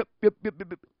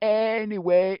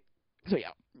 Anyway, so yeah,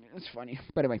 it's funny.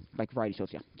 But anyway, like variety shows,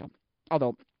 yeah. So,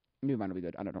 although, maybe mine will be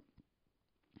good. I don't know.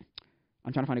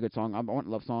 I'm trying to find a good song. I want a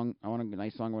love song. I want a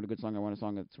nice song. I want a good song. I want a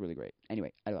song that's really great.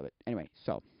 Anyway, I love it. Anyway,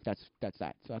 so that's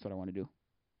that. So that's what I want to do.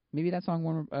 Maybe that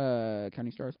song,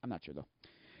 Counting Stars. I'm not sure though.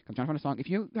 I'm trying to find a song. If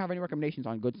you have any recommendations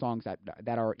on good songs that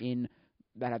are in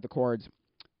that have the chords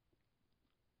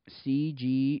C,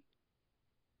 G,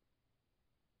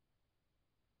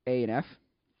 A, and F,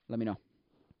 let me know.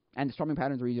 And the strumming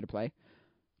patterns are easy to play.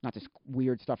 Not this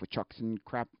weird stuff with chucks and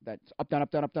crap that's up, down,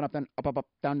 up, down, up, down, up, down, up,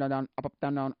 down, down, down, up,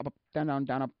 down, down, up, down, down,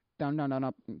 down, up, down, down, down,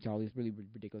 up. It's all these really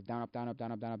ridiculous down, up, down, up,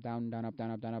 down, up, down, up, down, down, up,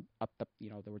 down, up, down, up, you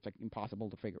know, where it's like impossible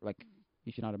to figure. Like,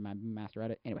 if you're not a master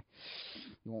at it. Anyway,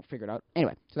 you won't figure it out.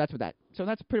 Anyway, so that's what that. So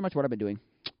that's pretty much what I've been doing,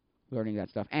 learning that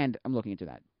stuff, and I'm looking into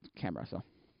that camera. So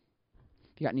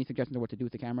if you got any suggestions of what to do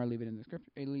with the camera, leave it in the script.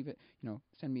 Leave it,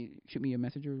 shoot me a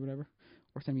message or whatever,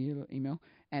 or send me an email,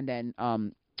 and then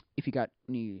if you got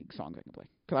any songs I can play,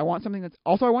 because I want something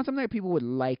that people would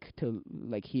like to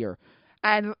hear,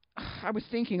 and I was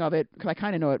thinking of it because I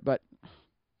kind of know it, but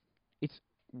it's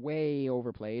way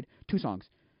overplayed. 2 songs,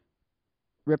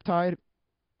 Riptide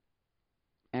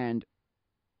and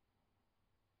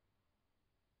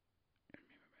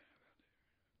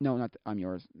no, not I'm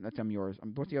Yours. That's I'm Yours.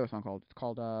 What's the other song called? It's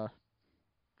called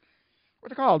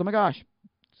what's it called? Oh my gosh,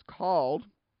 it's called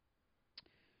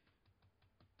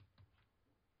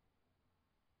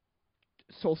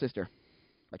Soul Sister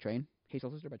by Train. Hey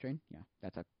Soul Sister by Train. Yeah,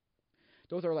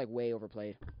 those are like way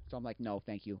overplayed. So I'm like, no,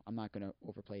 thank you. I'm not gonna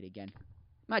overplay it again.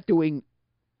 I'm not doing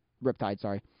Riptide.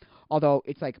 Sorry. Although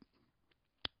it's like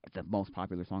the most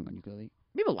popular song on ukulele.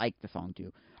 People like the song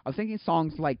too. I was thinking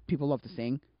songs like people love to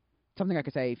sing. Something I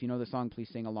could say, if you know the song, please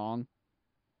sing along.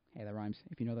 Hey, that rhymes.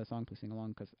 If you know that song, please sing along.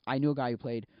 Because I knew a guy who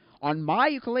played on my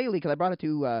ukulele, because I brought it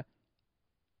to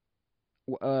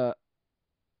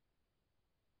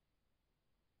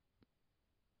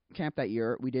camp that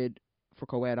year. We did, for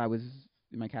co-ed, I was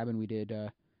in my cabin, we did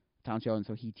town show, and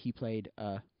so he played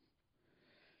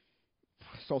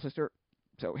Soul Sister.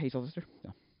 So, Hey Soul Sister.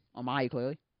 So, on my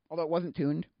ukulele. Although it wasn't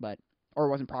tuned, or it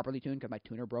wasn't properly tuned because my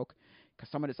tuner broke. Because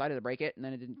someone decided to break it, and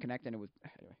then it didn't connect, and it was...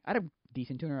 Anyway, I had a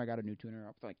decent tuner. I got a new tuner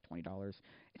up for like $20.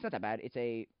 It's not that bad. It's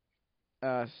a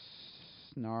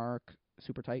Snark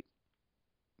super tight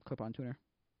clip-on tuner.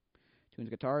 Tunes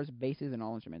guitars, basses, and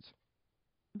all instruments.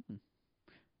 Mm-hmm.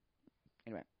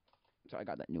 Anyway, so I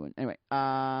got that new one. Anyway,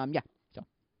 yeah. So,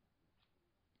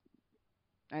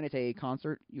 and it's a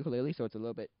concert ukulele, so it's a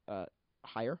little bit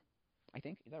higher. I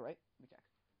think, is that right? Let me check.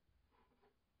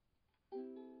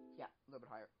 Yeah, a little bit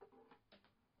higher.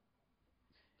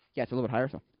 Yeah, it's a little bit higher.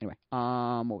 So anyway,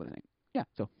 what was I saying? Yeah,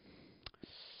 so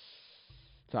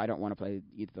I don't want to play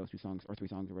either those 2 songs or 3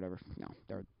 songs or whatever. No,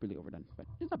 they're really overdone, but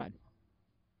it's not bad.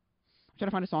 I'm trying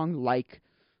to find a song like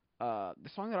the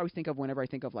song that I always think of whenever I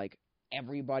think of like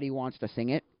everybody wants to sing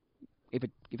it. If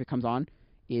it comes on,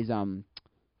 is oh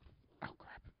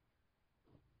crap,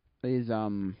 is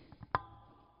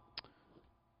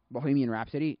Bohemian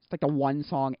Rhapsody. It's like the one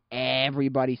song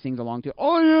everybody sings along to.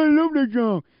 Oh yeah, I love that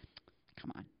song.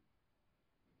 Come on.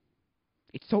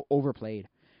 It's so overplayed.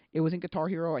 It was in Guitar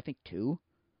Hero, I think 2,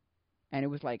 and it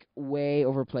was like way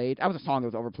overplayed. That was a song that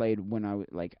was overplayed when I was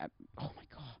like, oh my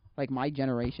god, like my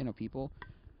generation of people,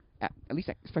 at least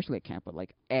especially at camp, but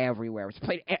like everywhere it was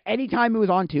played. Anytime it was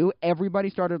on too, everybody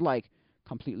started like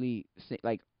completely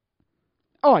like,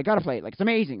 oh, I gotta play it. Like it's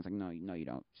amazing. It's like no, you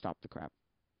don't. Stop the crap.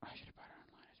 Oh, I should have bought it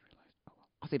online. I just realized. Oh well,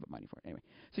 I'll save up money for it anyway.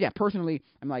 So yeah, personally,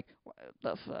 I'm like, what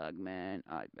the fuck, man.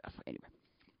 Anyway,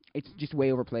 it's just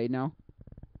way overplayed now.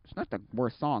 It's not the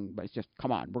worst song, but it's just,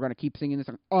 come on, we're going to keep singing this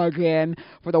song again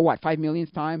for the, 5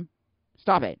 millionth time?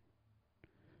 Stop it.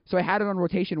 So I had it on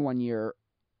rotation one year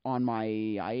on my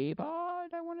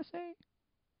iPod, I want to say.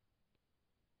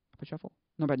 Upper Shuffle?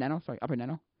 No, Upper Nano? Sorry, Upper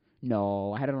Nano?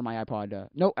 No, I had it on my iPod.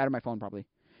 No, out of my phone, probably.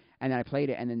 And then I played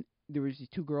it, and then there was these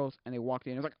 2 girls, and they walked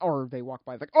in. It was like, or they walked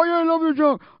by. It's like, oh, yeah, I love your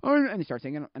song. And they started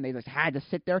singing, and they just had to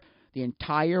sit there the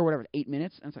entire, 8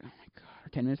 minutes. And it's like, oh, my God. Or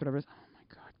 10 minutes, whatever it is.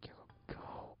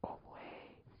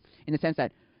 In the sense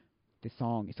that this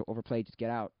song is so overplayed, just get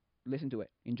out. Listen to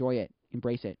it. Enjoy it.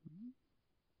 Embrace it.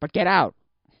 But get out.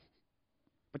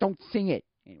 But don't sing it.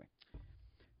 Anyway.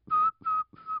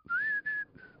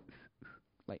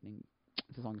 lightning.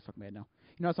 It's a song that's stuck in my head now.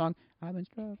 You know that song? I've been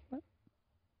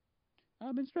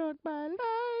struck by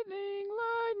lightning,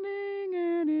 lightning,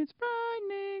 and it's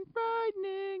frightening,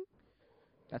 frightening.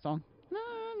 That song?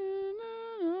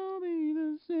 I'll be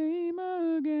the same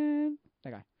again.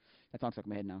 That guy. That song stuck in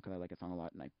my head now because I like that song a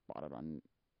lot, and I bought it on.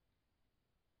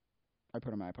 I put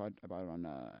it on my iPod. I bought it on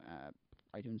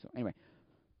iTunes. So anyway.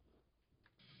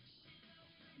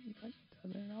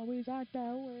 Something always act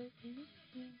that way.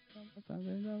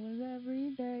 Something always every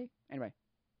day. Anyway.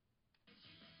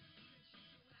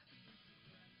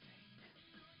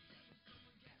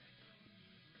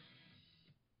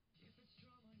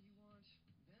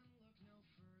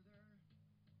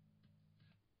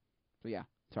 So yeah,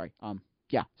 sorry.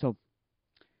 Yeah. So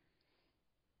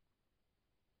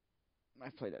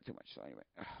I've played that too much. So anyway,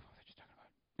 what was I just talking about?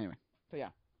 Anyway. So yeah,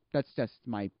 that's just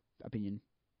my opinion,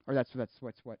 or that's what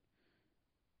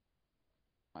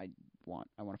I want.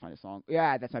 I want to find a song.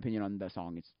 Yeah, that's my opinion on the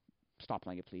song. It's stop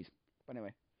playing it, please. But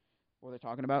anyway, what were they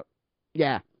talking about?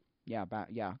 Yeah, yeah,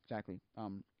 yeah, exactly.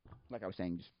 Like I was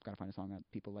saying, just gotta find a song that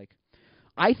people like.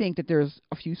 I think that there's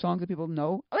a few songs that people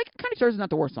know. Like, Kind of Stars is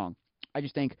not the worst song. I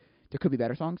just think there could be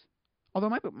better songs. Although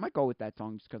I might go with that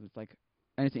song just because it's like,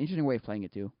 and it's an interesting way of playing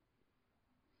it too.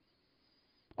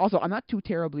 Also, I'm not too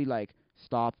terribly like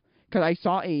stop because I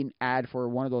saw an ad for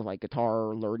one of those like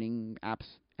guitar learning apps,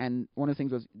 and one of the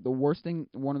things was the worst thing.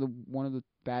 One of the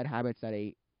bad habits that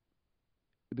a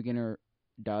beginner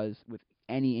does with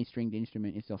any stringed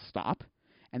instrument is they'll stop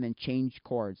and then change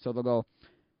chords. So they'll go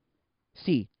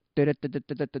C, G,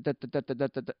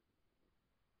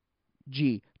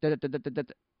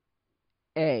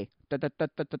 A,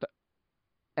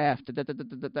 F,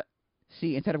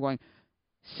 C, instead of going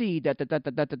C, G, A,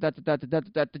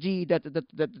 G,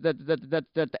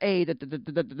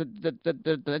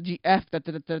 F,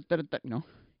 you know,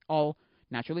 all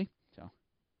naturally. So,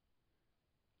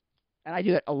 and I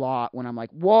do that a lot when I'm like,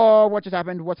 whoa, what just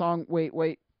happened? What song? Wait,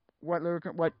 what lyric?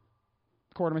 What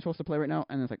chord am I supposed to play right now?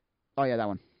 And it's like, oh yeah, that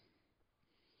one.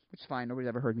 Which is fine. Nobody's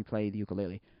ever heard me play the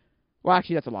ukulele. Well,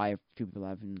 actually, that's a lie. A few people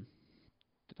have in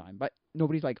the time, but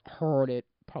nobody's like heard it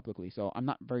publicly. So I'm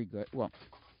not very good. Well,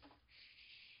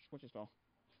 what's your spell?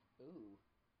 Ooh. Oh,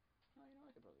 you know,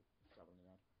 I could probably travel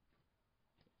around.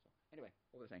 So, anyway,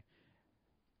 what was I saying?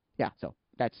 Yeah, so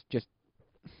that's just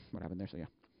what happened there. So yeah.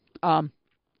 I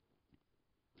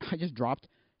just dropped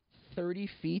 30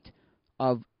 feet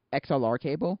of XLR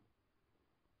cable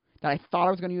that I thought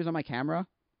I was going to use on my camera.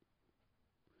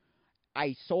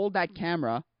 I sold that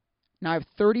camera. Now I have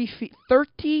 30 feet of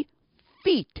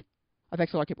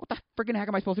XLR cable. What the friggin' heck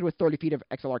am I supposed to do with 30 feet of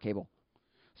XLR cable?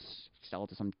 Sell it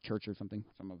to some church or something,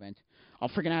 some event. I'll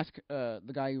friggin' ask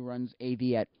the guy who runs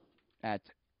AV at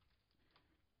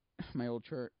my old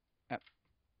church. At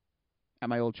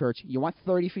my old church, you want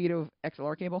 30 feet of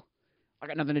XLR cable? I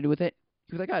got nothing to do with it.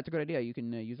 He was like, it's a good idea. You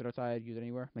can use it outside, use it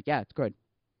anywhere. I'm like, yeah, it's good.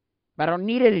 But I don't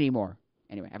need it anymore.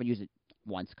 Anyway, I haven't used it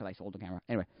once because I sold the camera.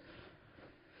 Anyway.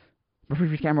 My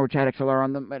previous camera which had XLR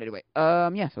on them. But anyway,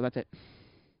 yeah, so that's it.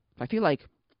 I feel like,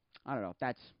 I don't know,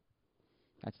 that's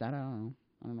that. I don't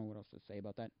know what else to say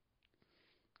about that.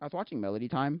 I was watching Melody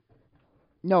Time.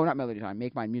 No, not Melody Time.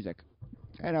 Make Mine Music.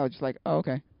 And I was just like, oh,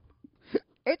 okay.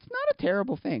 It's not a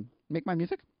terrible thing. Make Mine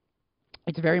Music.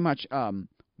 It's very much a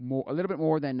little bit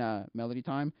more than Melody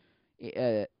Time.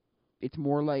 It's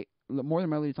more than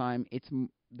Melody Time. It's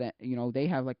that they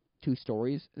have like two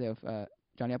stories. They have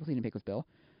Johnny Appleseed and Pecos Bill.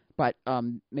 But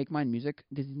Make Mine Music,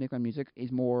 Disney's Make Mine Music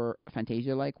is more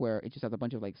Fantasia-like, where it just has a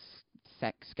bunch of like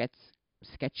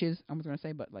sketches. I was gonna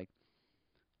say, but like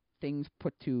things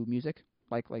put to music,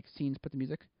 like scenes put to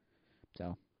music.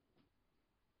 So,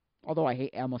 although I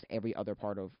hate almost every other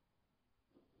part of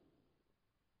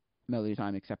Melody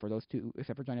Time except for those two,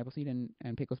 except for Johnny Appleseed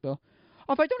and Pecos Bill.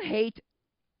 Although I don't hate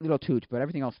Little Toot, but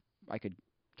everything else I could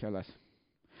care less.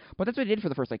 But that's what I did for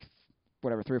the first 3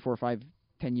 or 4 or 5,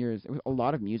 10 years. It was a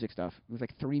lot of music stuff. It was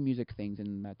like 3 music things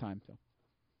in that time. So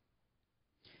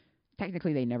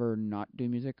technically, they never not do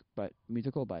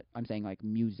musical, but I'm saying like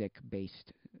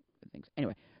music-based things.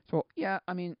 Anyway, so yeah,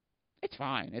 I mean, it's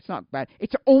fine. It's not bad.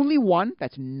 It's the only one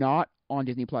that's not on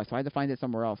Disney Plus. So I had to find it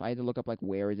somewhere else. I had to look up like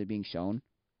where is it being shown.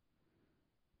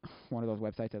 One of those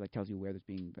websites that like tells you where it's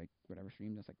being like whatever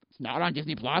streamed. That's like it's not on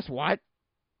Disney Plus. What?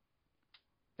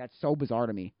 That's so bizarre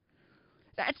to me.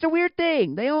 That's the weird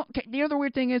thing. The other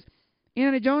weird thing is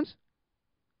Indiana Jones.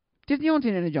 Disney owns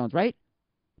Indiana Jones, right?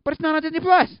 But it's not on Disney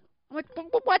Plus. I'm like,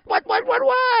 what,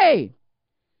 why?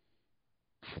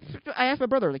 I asked my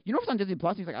brother, like, you know if it's on Disney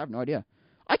Plus? He's like, I have no idea.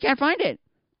 I can't find it.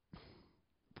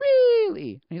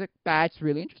 Really? And he's like, that's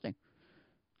really interesting.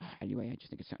 Anyway, I just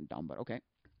think it's something dumb, but okay.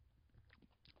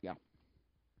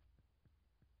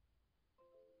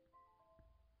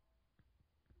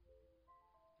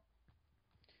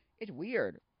 It's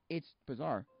weird. It's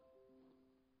bizarre.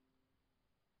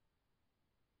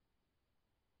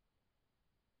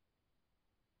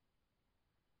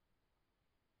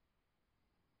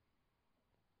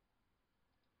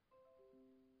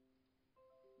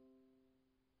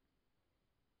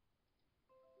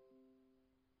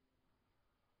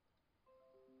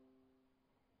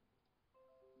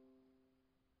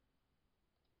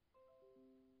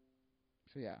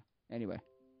 So yeah. Anyway,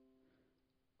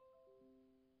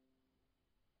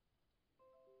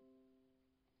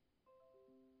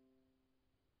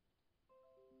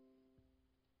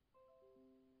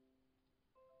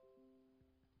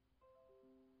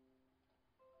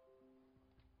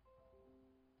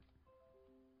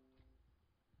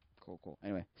 cool, cool.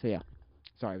 Anyway, so yeah.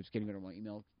 Sorry, I was getting rid of my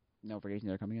email notifications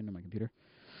that are coming in on my computer.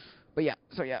 But yeah,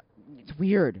 so yeah, it's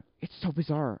weird. It's so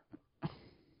bizarre.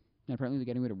 And apparently they're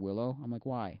getting rid of Willow. I'm like,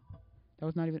 why? That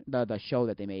was not even the show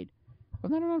that they made.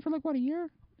 Wasn't that around for like what, a year?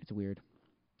 It's weird.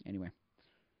 Anyway,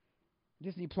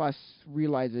 Disney Plus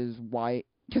realizes why.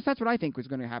 Because that's what I think was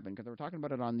going to happen. Because they were talking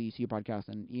about it on the CU podcast,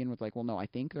 and Ian was like, "Well, no, I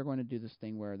think they're going to do this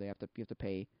thing where you have to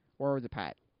pay, or was it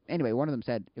Pat? Anyway, one of them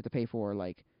said you have to pay for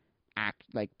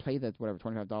play the whatever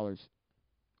 $25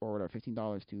 or whatever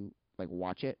 $15 to like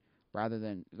watch it, rather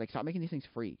than like stop making these things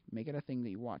free. Make it a thing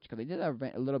that you watch. Because they did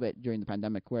that a little bit during the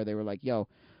pandemic where they were like, "Yo,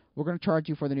 we're going to charge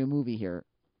you for the new movie here.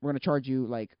 We're going to charge you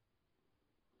like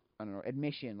I don't know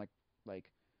admission, like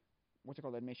what's it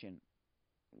called admission,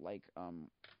 like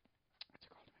what's it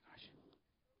called?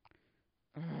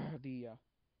 Oh my gosh, the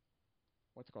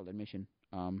what's it called admission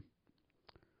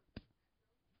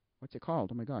what's it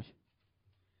called? Oh my gosh,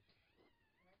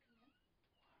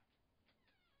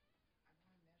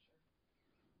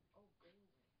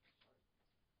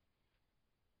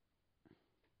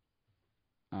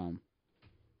 um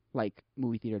like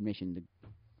movie theater admission, the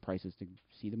prices to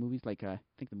see the movies. Like I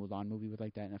think the Mulan movie was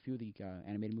like that, and a few of the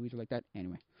animated movies are like that.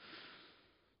 Anyway,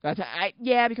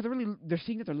 yeah, because they're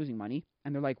seeing that they're losing money,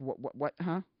 and they're like, what,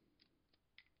 huh?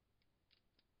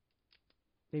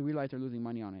 They realize they're losing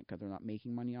money on it because they're not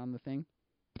making money on the thing.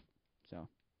 So,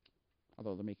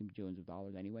 although they're making billions of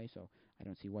dollars anyway, so I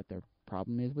don't see what their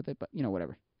problem is with it. But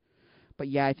whatever. But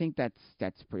yeah, I think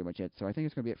that's pretty much it. So I think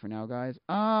it's gonna be it for now, guys.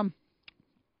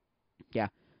 Yeah.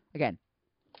 Again,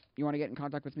 you want to get in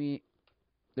contact with me?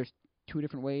 There's two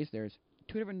different ways. There's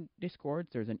two different Discords.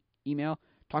 There's an email,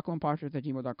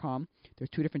 tacoimposters@gmail.com. There's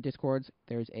two different Discords.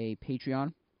 There's a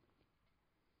Patreon.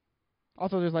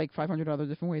 Also, there's like 500 other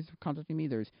different ways of contacting me.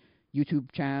 There's my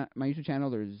YouTube channel.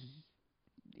 There's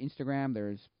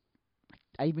Instagram.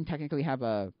 I even technically have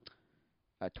a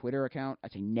Twitter account. I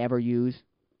say never use.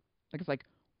 Like it's like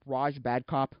Raj Bad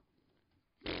Cop.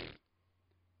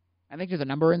 I think there's a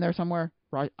number in there somewhere.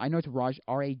 I know it's Raj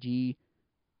RAG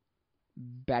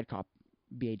Bad Cop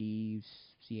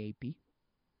BADCAP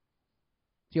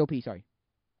COP. Sorry.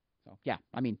 So yeah,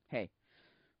 I mean, hey,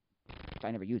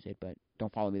 I never use it, but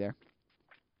don't follow me there.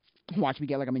 Watch me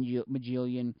get like a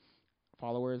majillion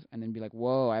followers, and then be like,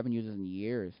 whoa, I haven't used this in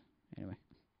years. Anyway,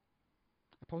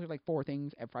 I posted like 5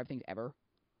 things ever.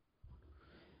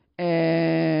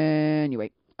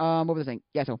 Anyway, what was I saying?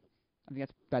 Yeah, so I think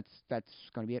that's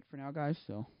gonna be it for now, guys.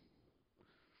 So,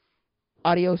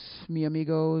 adios, mi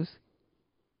amigos.